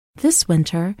This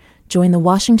winter, join the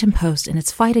Washington Post in its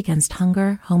fight against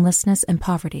hunger, homelessness, and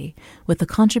poverty with a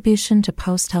contribution to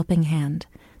Post Helping Hand.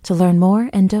 To learn more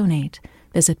and donate,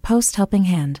 visit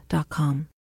posthelpinghand.com.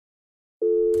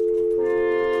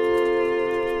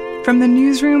 From the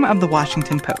newsroom of the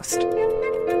Washington Post.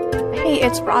 Hey,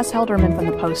 it's Roz Helderman from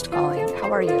the Post calling.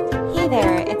 How are you? Hey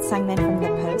there, it's Sungmin from the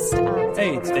Post.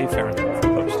 Hey, it's Dave Farrington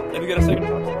from the Post. Have you got a second to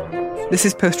talk? This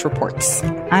is Post Reports.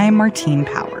 I'm Martine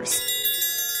Powers.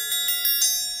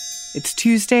 It's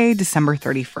Tuesday, December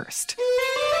 31st.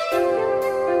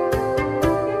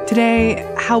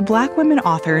 Today, how Black women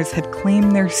authors have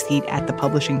claimed their seat at the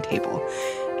publishing table,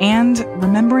 and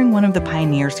remembering one of the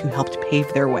pioneers who helped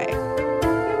pave their way.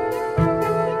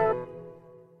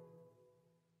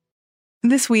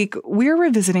 This week, we're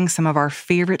revisiting some of our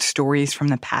favorite stories from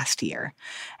the past year.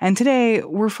 And today,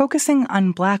 we're focusing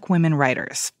on Black women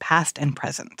writers, past and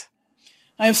present.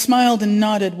 I have smiled and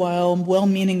nodded while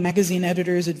well-meaning magazine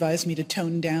editors advised me to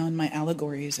tone down my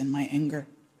allegories and my anger.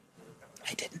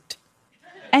 I didn't.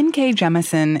 N.K.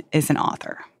 Jemisin is an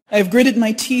author. I have gritted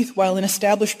my teeth while an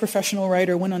established professional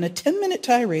writer went on a 10-minute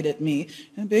tirade at me,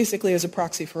 and basically as a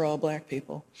proxy for all Black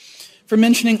people, for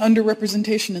mentioning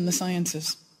underrepresentation in the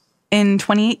sciences. In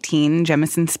 2018,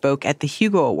 Jemisin spoke at the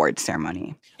Hugo Awards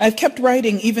ceremony. I've kept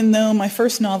writing even though my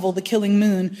first novel, The Killing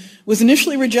Moon, was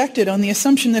initially rejected on the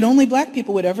assumption that only Black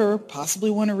people would ever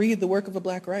possibly want to read the work of a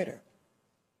Black writer.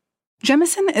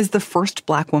 Jemisin is the first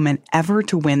Black woman ever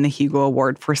to win the Hugo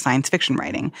Award for science fiction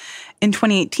writing. In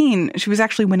 2018, she was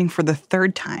actually winning for the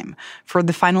third time for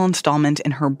the final installment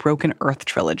in her Broken Earth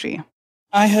trilogy.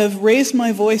 I have raised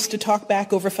my voice to talk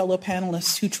back over fellow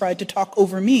panelists who tried to talk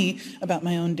over me about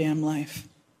my own damn life.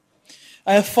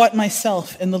 I have fought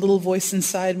myself and the little voice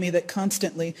inside me that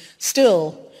constantly,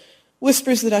 still,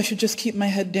 whispers that I should just keep my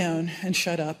head down and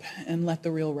shut up and let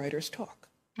the real writers talk.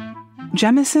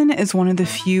 Jemisin is one of the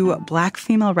few Black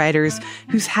female writers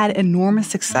who's had enormous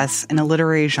success in a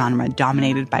literary genre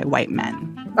dominated by white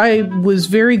men. I was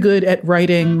very good at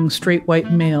writing straight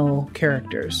white male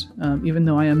characters, even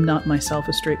though I am not myself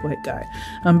a straight white guy,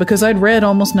 because I'd read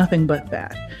almost nothing but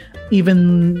that.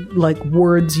 Even like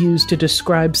words used to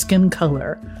describe skin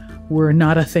color were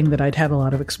not a thing that I'd had a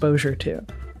lot of exposure to.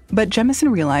 But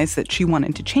Jemisin realized that she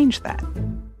wanted to change that.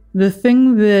 The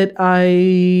thing that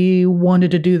I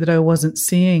wanted to do that I wasn't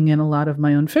seeing in a lot of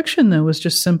my own fiction, though, was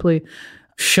just simply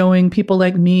showing people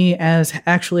like me as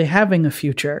actually having a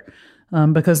future,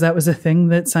 because that was a thing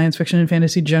that science fiction and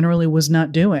fantasy generally was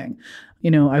not doing. You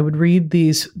know, I would read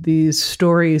these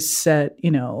stories set,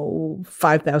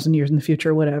 5,000 years in the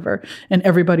future, whatever, and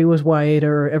everybody was white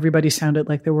or everybody sounded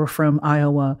like they were from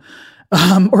Iowa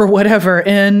or whatever.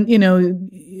 And,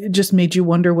 it just made you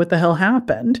wonder what the hell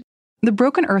happened. The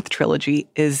Broken Earth trilogy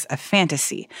is a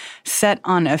fantasy set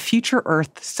on a future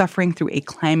Earth suffering through a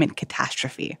climate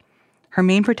catastrophe. Her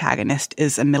main protagonist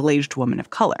is a middle-aged woman of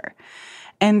color.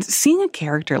 And seeing a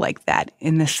character like that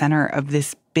in the center of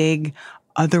this big,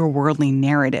 otherworldly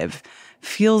narrative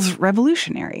feels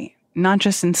revolutionary, not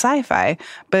just in sci-fi,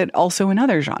 but also in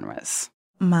other genres.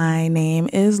 My name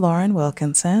is Lauren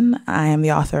Wilkinson. I am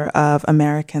the author of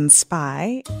American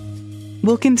Spy.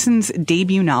 Wilkinson's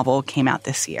debut novel came out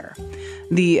this year.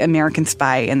 The American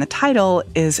Spy in the title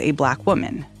is a Black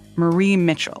woman, Marie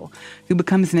Mitchell, who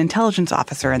becomes an intelligence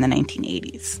officer in the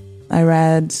 1980s. I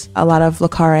read a lot of Le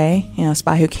Carré,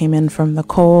 Spy Who Came In From the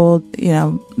Cold.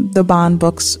 The Bond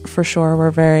books for sure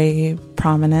were very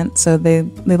prominent, so they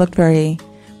looked very,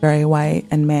 very white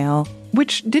and male.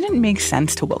 Which didn't make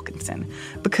sense to Wilkinson,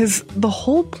 because the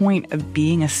whole point of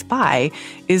being a spy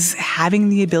is having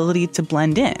the ability to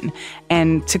blend in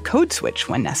and to code switch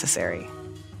when necessary.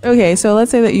 Okay, so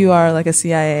let's say that you are like a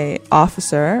CIA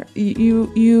officer.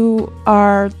 You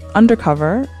are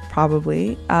undercover,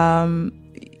 probably.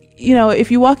 If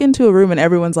you walk into a room and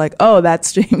everyone's like, oh,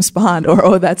 that's James Bond, or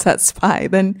oh, that's that spy,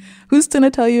 then who's going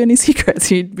to tell you any secrets?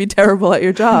 You'd be terrible at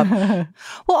your job.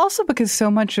 Well, also because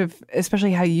so much of,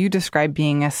 especially how you describe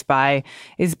being a spy,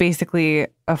 is basically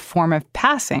a form of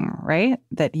passing, right?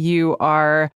 That you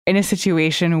are in a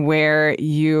situation where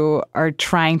you are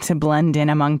trying to blend in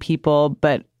among people,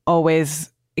 but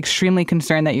always extremely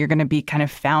concerned that you're going to be kind of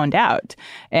found out.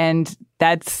 And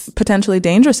that's potentially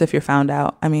dangerous if you're found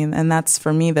out. And that's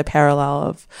for me the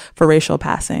parallel for racial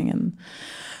passing in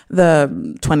the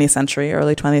 20th century,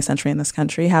 early 20th century in this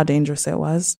country, how dangerous it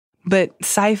was. But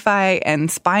sci-fi and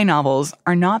spy novels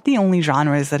are not the only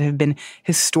genres that have been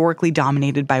historically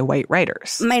dominated by white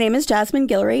writers. My name is Jasmine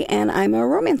Guillory, and I'm a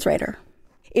romance writer.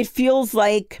 It feels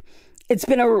like it's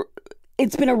been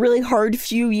it's been a really hard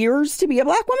few years to be a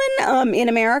Black woman in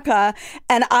America.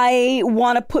 And I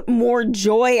want to put more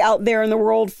joy out there in the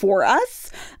world for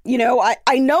us. You know,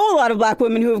 I know a lot of Black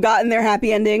women who have gotten their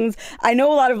happy endings. I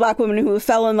know a lot of Black women who have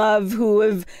fell in love, who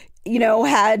have, you know,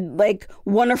 had like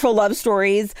wonderful love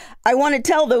stories. I want to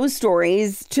tell those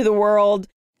stories to the world.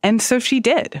 And so she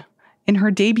did in her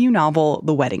debut novel,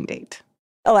 The Wedding Date.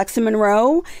 Alexa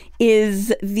Monroe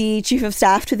is the chief of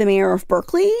staff to the mayor of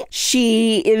Berkeley.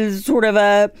 She is sort of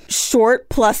a short,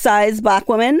 plus-size Black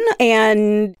woman.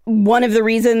 And one of the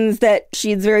reasons that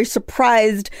she's very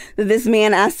surprised that this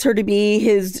man asked her to be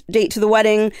his date to the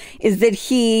wedding is that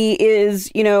he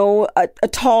is, you know, a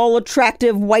tall,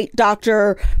 attractive white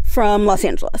doctor from Los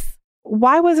Angeles.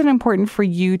 Why was it important for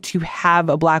you to have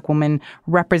a Black woman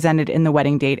represented in The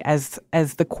Wedding Date as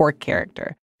the core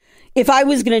character? If I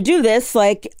was going to do this,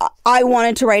 like, I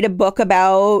wanted to write a book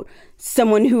about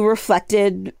someone who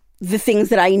reflected the things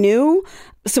that I knew,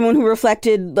 someone who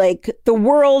reflected, like, the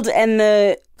world and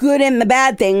the good and the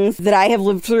bad things that I have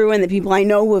lived through and the people I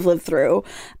know who have lived through.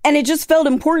 And it just felt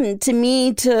important to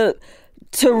me to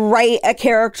write a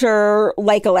character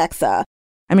like Alexa.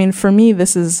 I mean, for me,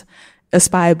 this is a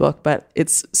spy book, but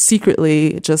it's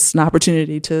secretly just an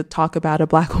opportunity to talk about a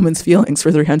Black woman's feelings for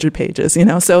 300 pages, you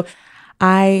know? So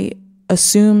I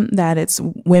assume that it's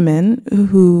women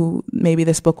who maybe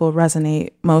this book will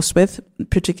resonate most with,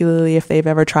 particularly if they've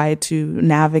ever tried to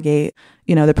navigate,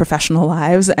 you know, their professional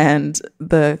lives and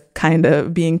the kind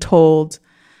of being told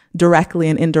directly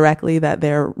and indirectly that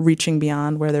they're reaching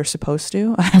beyond where they're supposed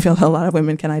to. I feel a lot of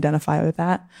women can identify with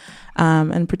that,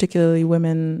 and particularly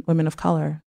women of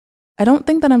color. I don't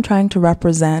think that I'm trying to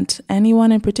represent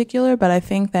anyone in particular, but I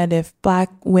think that if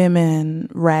Black women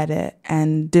read it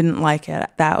and didn't like it,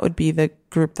 that would be the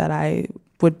group that I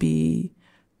would be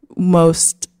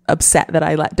most upset that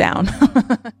I let down.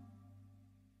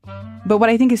 But what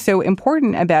I think is so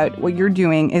important about what you're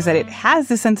doing is that it has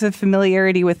this sense of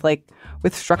familiarity with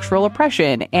structural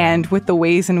oppression and with the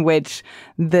ways in which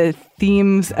the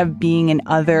themes of being an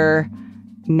other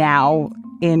now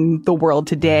in the world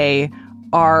today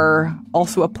are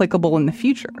also applicable in the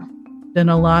future. In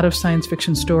a lot of science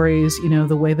fiction stories, you know,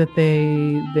 the way that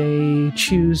they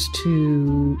choose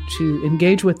to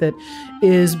engage with it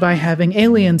is by having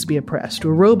aliens be oppressed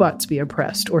or robots be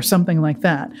oppressed or something like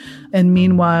that. And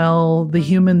meanwhile, the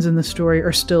humans in the story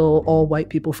are still all white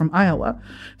people from Iowa.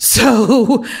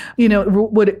 So, you know,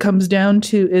 what it comes down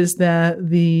to is that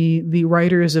the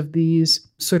writers of these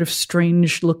sort of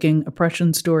strange-looking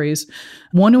oppression stories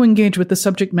want to engage with the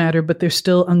subject matter, but they're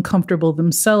still uncomfortable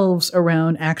themselves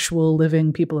around actual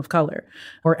living people of color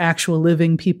or actual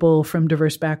living people from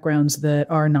diverse backgrounds that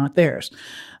are not theirs.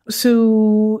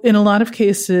 So in a lot of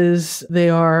cases,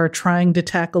 they are trying to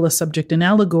tackle a subject in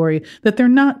allegory that they're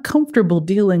not comfortable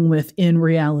dealing with in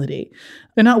reality.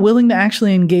 They're not willing to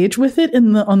actually engage with it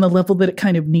on the level that it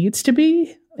kind of needs to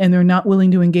be. And they're not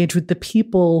willing to engage with the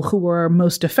people who are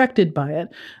most affected by it.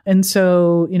 And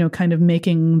so, you know, kind of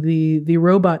making the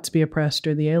robots be oppressed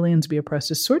or the aliens be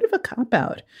oppressed is sort of a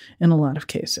cop-out in a lot of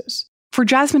cases. For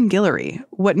Jasmine Guillory,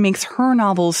 what makes her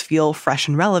novels feel fresh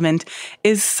and relevant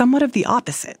is somewhat of the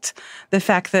opposite. The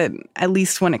fact that, at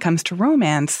least when it comes to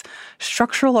romance,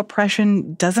 structural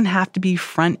oppression doesn't have to be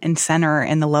front and center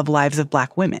in the love lives of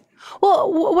Black women.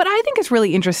 Well, what I think is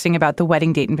really interesting about The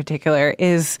Wedding Date in particular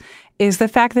is the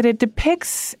fact that it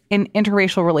depicts an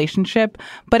interracial relationship,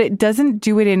 but it doesn't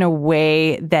do it in a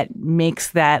way that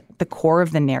makes that the core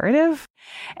of the narrative.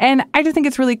 And I just think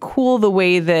it's really cool the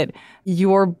way that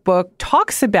your book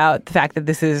talks about the fact that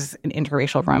this is an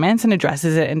interracial romance and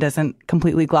addresses it and doesn't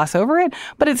completely gloss over it,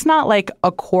 but it's not like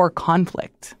a core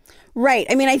conflict. Right.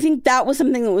 I mean, I think that was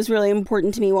something that was really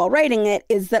important to me while writing it,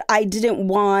 is that I didn't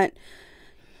want...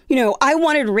 You know, I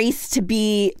wanted race to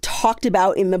be talked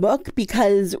about in the book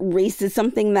because race is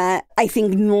something that I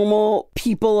think normal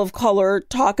people of color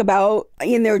talk about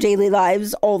in their daily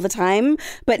lives all the time,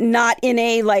 but not in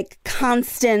a like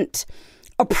constant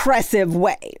oppressive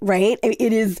way, right?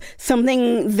 It is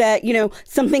something that, you know,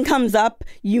 something comes up,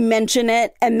 you mention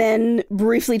it, and then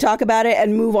briefly talk about it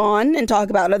and move on and talk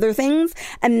about other things.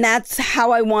 And that's how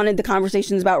I wanted the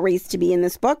conversations about race to be in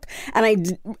this book. And I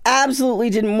absolutely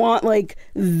didn't want like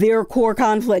their core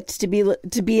conflict to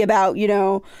be about, you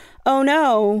know, oh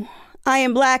no, I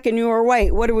am Black and you are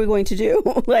white. What are we going to do?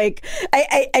 Like,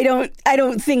 I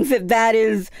don't think that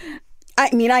is... I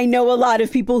mean, I know a lot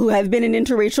of people who have been in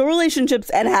interracial relationships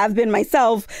and have been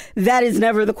myself. That is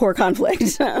never the core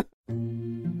conflict.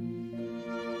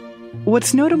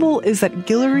 What's notable is that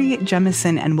Guillory,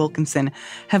 Jemison, and Wilkinson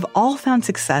have all found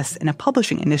success in a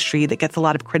publishing industry that gets a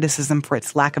lot of criticism for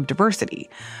its lack of diversity,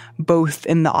 both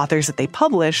in the authors that they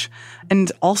publish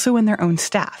and also in their own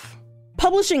staff.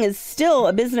 Publishing is still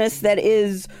a business that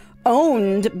is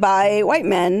owned by white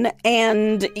men,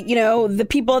 and, the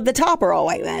people at the top are all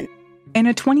white men. In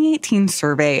a 2018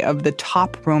 survey of the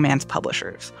top romance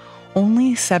publishers,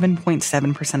 only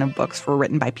 7.7% of books were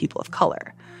written by people of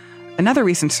color. Another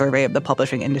recent survey of the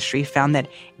publishing industry found that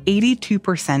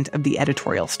 82% of the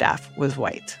editorial staff was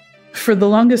white. For the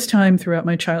longest time throughout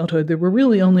my childhood, there were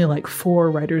really only like 4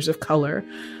 writers of color: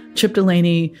 Chip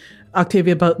Delaney,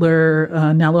 Octavia Butler,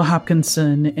 Nalo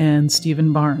Hopkinson, and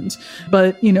Stephen Barnes.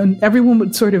 But, everyone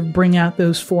would sort of bring out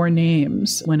those 4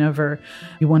 names whenever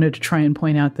you wanted to try and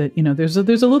point out that, there's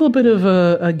a little bit of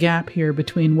a gap here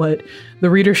between what the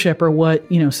readership or what,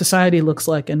 society looks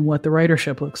like and what the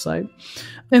writership looks like.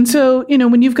 And so,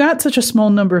 when you've got such a small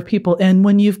number of people and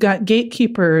when you've got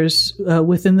gatekeepers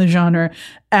within the genre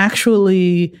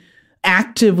actually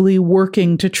actively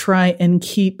working to try and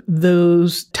keep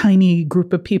those tiny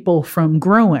group of people from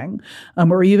growing,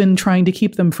 or even trying to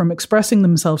keep them from expressing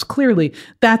themselves clearly,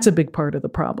 that's a big part of the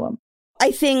problem.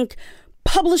 I think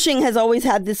publishing has always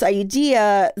had this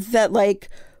idea that,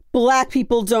 Black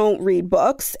people don't read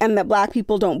books and that Black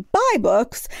people don't buy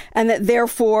books, and that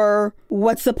therefore,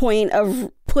 what's the point of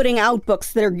putting out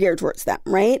books that are geared towards them,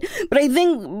 right? But I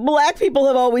think Black people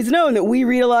have always known that we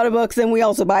read a lot of books and we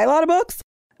also buy a lot of books.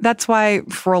 That's why,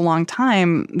 for a long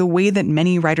time, the way that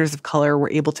many writers of color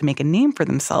were able to make a name for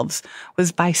themselves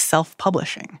was by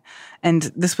self-publishing.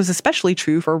 And this was especially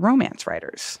true for romance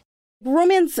writers.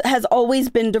 Romance has always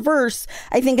been diverse.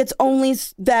 I think it's only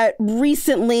that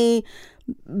recently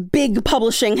big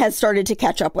publishing has started to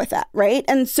catch up with that, right?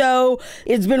 And so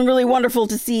it's been really wonderful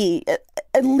to see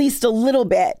at least a little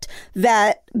bit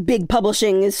that big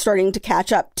publishing is starting to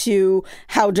catch up to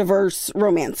how diverse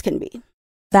romance can be.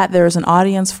 That there's an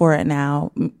audience for it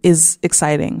now is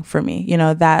exciting for me.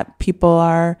 That people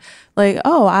are like,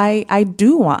 oh, I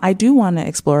do want to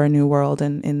explore a new world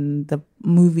in the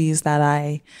movies that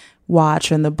I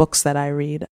watch and the books that I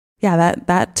read. Yeah,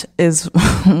 that is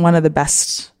one of the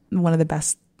best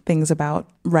things about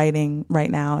writing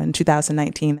right now in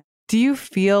 2019. Do you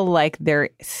feel like there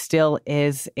still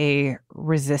is a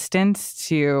resistance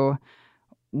to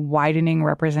widening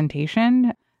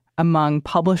representation among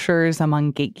publishers,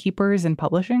 among gatekeepers in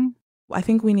publishing? I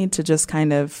think we need to just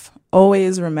kind of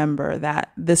always remember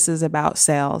that this is about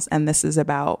sales and this is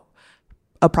about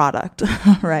a product,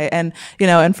 right? And,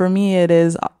 and for me, it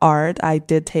is art. I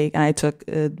took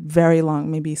a very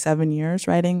long, maybe 7 years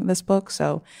writing this book.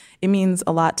 So it means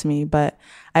a lot to me, but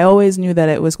I always knew that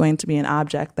it was going to be an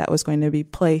object that was going to be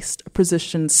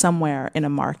positioned somewhere in a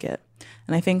market.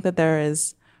 And I think that there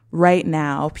is right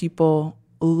now, people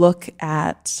look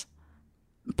at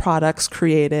products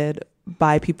created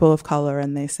by people of color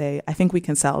and they say, I think we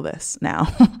can sell this now,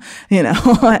 and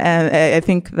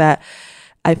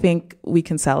I think we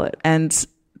can sell it. And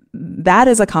that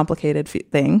is a complicated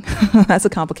thing. That's a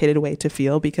complicated way to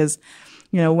feel because,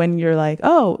 when you're like,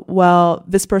 oh, well,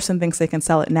 this person thinks they can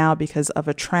sell it now because of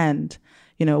a trend.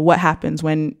 What happens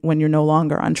when you're no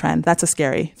longer on trend? That's a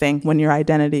scary thing when your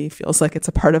identity feels like it's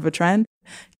a part of a trend.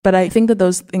 But I think that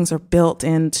those things are built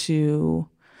into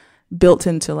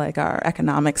like our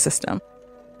economic system.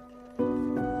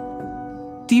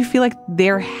 Do you feel like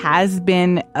there has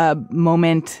been a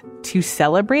moment to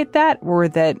celebrate that, or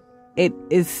that it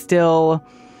is still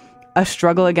a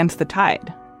struggle against the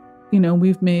tide?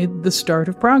 We've made the start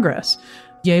of progress.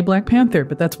 Yay, Black Panther,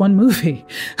 but that's one movie.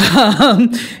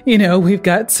 We've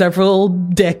got several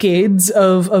decades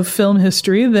of film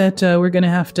history that we're going to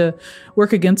have to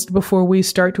work against before we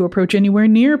start to approach anywhere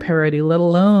near parity, let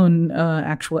alone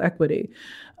actual equity.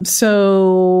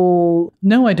 So,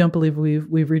 no, I don't believe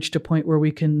we've reached a point where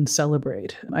we can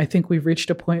celebrate. I think we've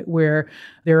reached a point where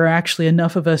there are actually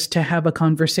enough of us to have a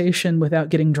conversation without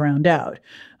getting drowned out.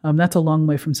 That's a long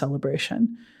way from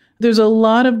celebration. There's a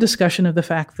lot of discussion of the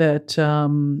fact that,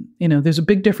 there's a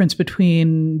big difference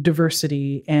between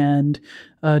diversity and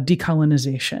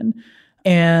decolonization.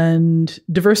 And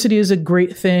diversity is a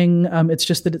great thing. It's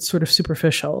just that it's sort of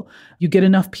superficial. You get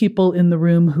enough people in the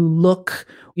room who look,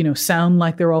 sound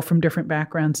like they're all from different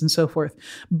backgrounds and so forth.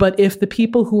 But if the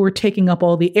people who are taking up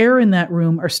all the air in that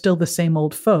room are still the same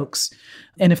old folks,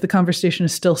 And if the conversation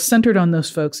is still centered on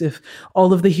those folks, if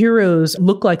all of the heroes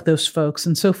look like those folks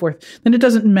and so forth, then it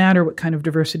doesn't matter what kind of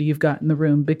diversity you've got in the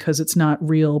room because it's not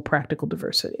real practical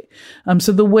diversity.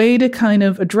 So the way to kind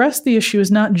of address the issue is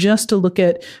not just to look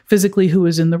at physically who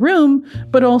is in the room,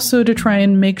 but also to try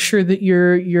and make sure that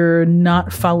you're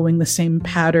not following the same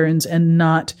patterns and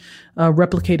not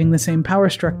replicating the same power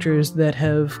structures that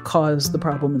have caused the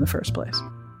problem in the first place.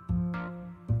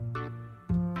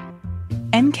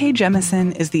 N.K.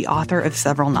 Jemisin is the author of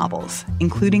several novels,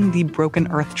 including the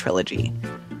Broken Earth trilogy.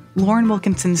 Lauren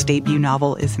Wilkinson's debut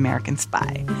novel is American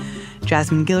Spy.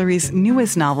 Jasmine Guillory's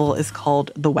newest novel is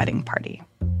called The Wedding Party.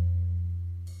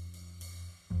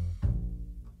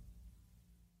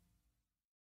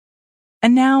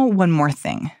 And now, one more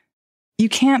thing. You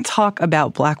can't talk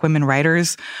about Black women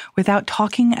writers without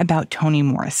talking about Toni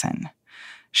Morrison.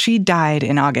 She died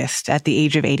in August at the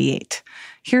age of 88.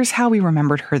 Here's how we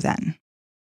remembered her then.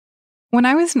 When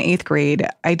I was in 8th grade,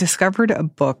 I discovered a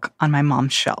book on my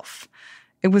mom's shelf.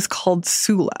 It was called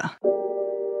Sula.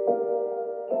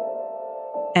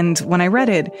 And when I read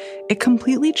it, it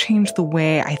completely changed the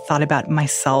way I thought about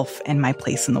myself and my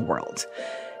place in the world.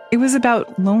 It was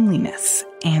about loneliness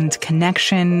and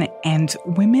connection and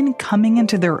women coming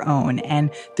into their own and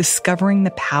discovering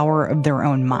the power of their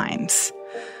own minds.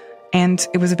 And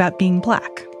it was about being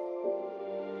Black.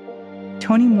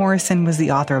 Toni Morrison was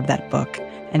the author of that book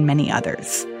and many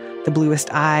others. The Bluest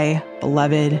Eye,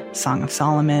 Beloved, Song of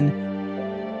Solomon.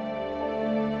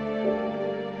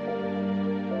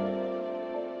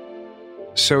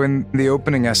 So in the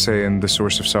opening essay in The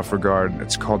Source of Self-Regard,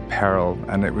 it's called Peril,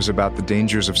 and it was about the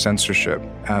dangers of censorship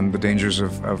and the dangers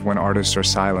of when artists are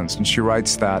silenced. And she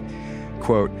writes that,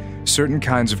 quote, certain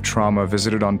kinds of trauma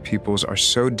visited on peoples are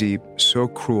so deep, so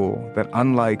cruel, that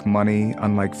unlike money,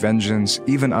 unlike vengeance,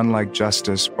 even unlike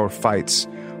justice or fights,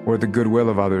 or the goodwill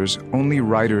of others, only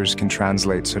writers can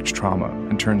translate such trauma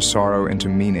and turn sorrow into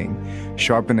meaning,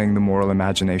 sharpening the moral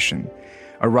imagination.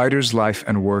 A writer's life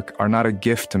and work are not a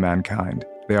gift to mankind,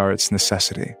 they are its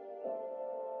necessity.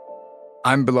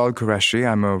 I'm Bilal Qureshi.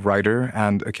 I'm a writer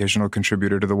and occasional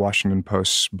contributor to the Washington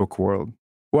Post's book world.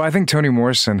 Well, I think Toni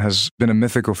Morrison has been a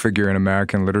mythical figure in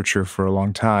American literature for a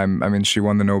long time. I mean, she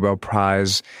won the Nobel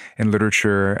Prize in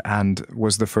Literature and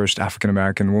was the first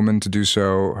African-American woman to do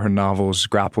so. Her novels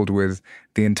grappled with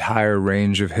the entire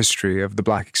range of history of the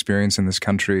Black experience in this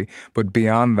country. But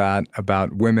beyond that,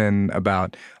 about women,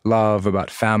 about love, about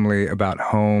family, about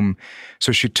home.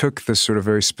 So she took this sort of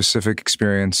very specific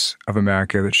experience of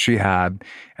America that she had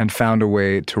and found a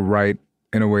way to write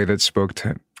in a way that spoke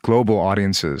to global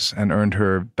audiences and earned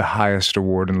her the highest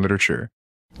award in literature.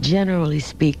 Generally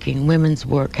speaking, women's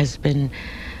work has been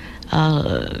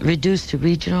reduced to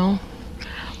regional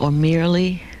or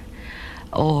merely,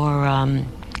 or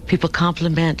people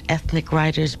compliment ethnic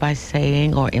writers by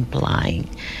saying or implying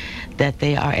that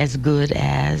they are as good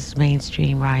as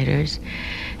mainstream writers.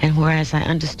 And whereas I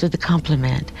understood the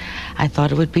compliment, I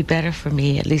thought it would be better for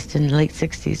me, at least in the late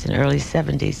 60s and early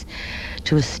 70s,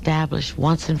 to establish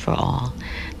once and for all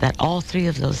that all three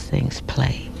of those things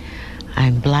play.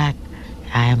 I'm Black,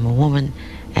 I am a woman,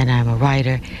 and I'm a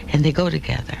writer, and they go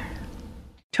together.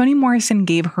 Toni Morrison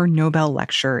gave her Nobel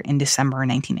lecture in December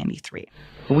 1993.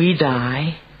 We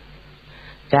die.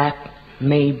 That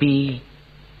may be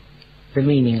the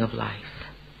meaning of life.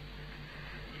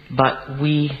 But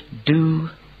we do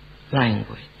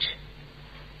language.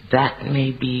 That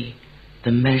may be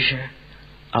the measure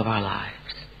of our lives.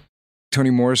 Toni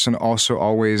Morrison also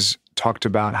always talked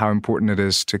about how important it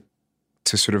is to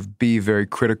sort of be very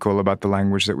critical about the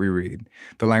language that we read.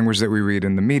 The language that we read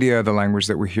in the media, the language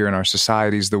that we hear in our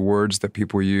societies, the words that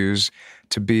people use,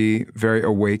 to be very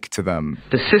awake to them.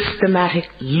 The systematic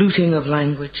looting of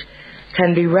language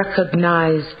can be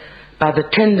recognized by the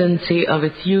tendency of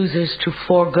its users to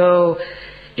forego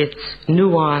its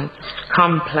nuanced,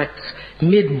 complex,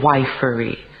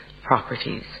 midwifery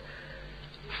properties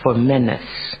for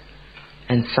menace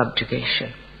and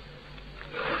subjugation.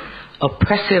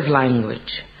 Oppressive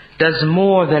language does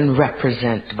more than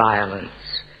represent violence.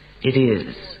 It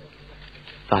is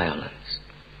violence.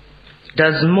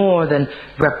 Does more than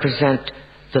represent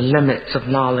the limits of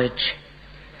knowledge.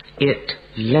 It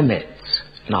limits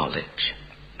knowledge.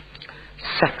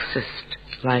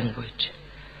 Sexist language,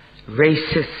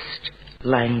 racist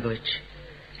language,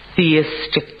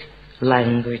 theistic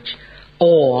language,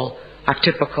 all are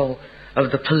typical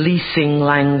of the policing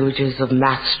languages of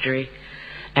mastery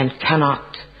and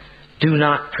do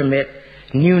not permit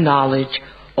new knowledge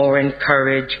or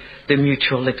encourage the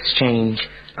mutual exchange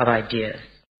of ideas.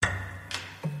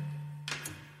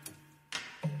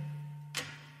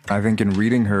 I think in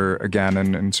reading her again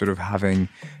and sort of having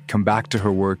come back to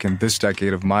her work in this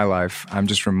decade of my life, I'm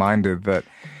just reminded that,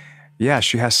 yeah,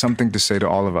 she has something to say to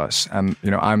all of us. And,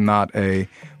 I'm not a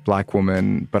Black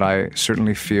woman, but I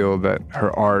certainly feel that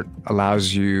her art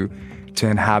allows you to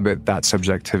inhabit that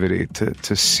subjectivity,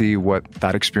 to see what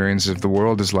that experience of the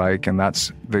world is like. And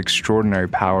that's the extraordinary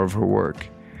power of her work.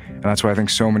 And that's why I think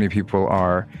so many people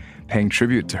are paying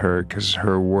tribute to her, because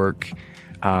her work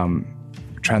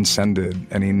transcended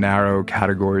any narrow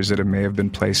categories that it may have been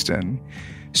placed in.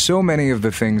 So many of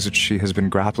the things that she has been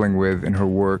grappling with in her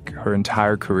work, her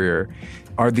entire career,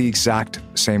 are the exact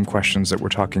same questions that we're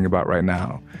talking about right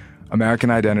now. American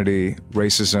identity,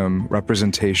 racism,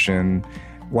 representation,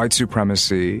 white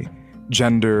supremacy,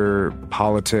 gender,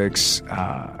 politics,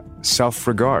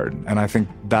 self-regard. And I think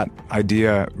that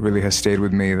idea really has stayed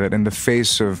with me, that in the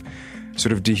face of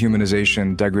sort of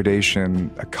dehumanization, degradation,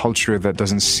 a culture that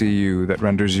doesn't see you, that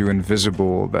renders you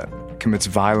invisible, that commits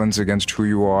violence against who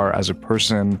you are as a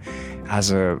person,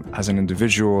 as an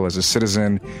individual, as a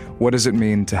citizen, what does it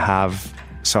mean to have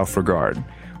self-regard?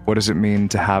 What does it mean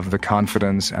to have the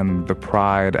confidence and the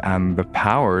pride and the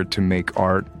power to make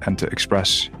art and to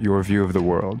express your view of the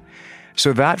world?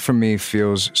 So that, for me,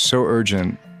 feels so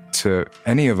urgent to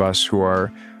any of us who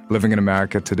are living in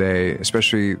America today,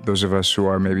 especially those of us who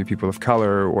are maybe people of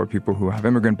color or people who have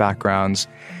immigrant backgrounds.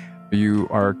 You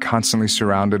are constantly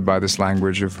surrounded by this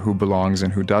language of who belongs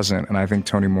and who doesn't. And I think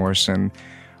Toni Morrison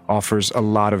offers a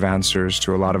lot of answers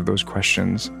to a lot of those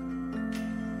questions.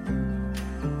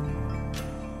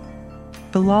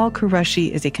 Bilal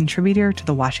Qureshi is a contributor to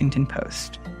The Washington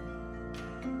Post.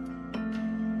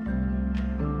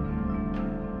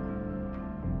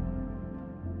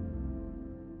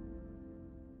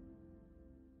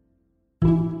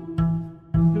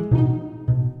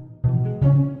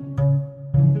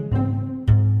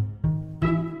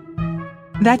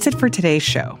 That's it for today's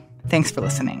show. Thanks for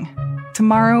listening.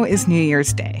 Tomorrow is New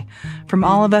Year's Day. From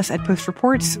all of us at Post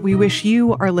Reports, we wish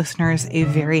you, our listeners, a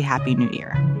very happy New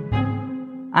Year.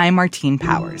 I'm Martine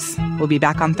Powers. We'll be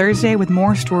back on Thursday with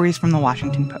more stories from The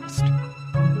Washington Post.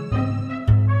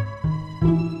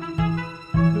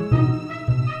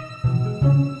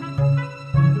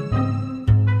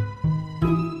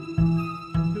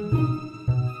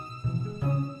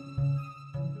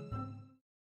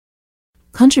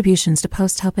 Contributions to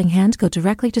Post Helping Hand go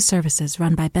directly to services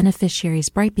run by beneficiaries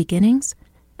Bright Beginnings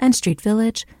and Street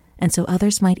Village, and So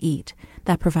Others Might Eat,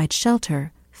 that provide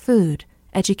shelter, food,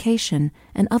 education,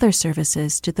 and other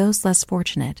services to those less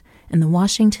fortunate in the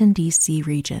Washington, D.C.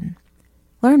 region.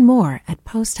 Learn more at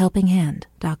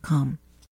posthelpinghand.com.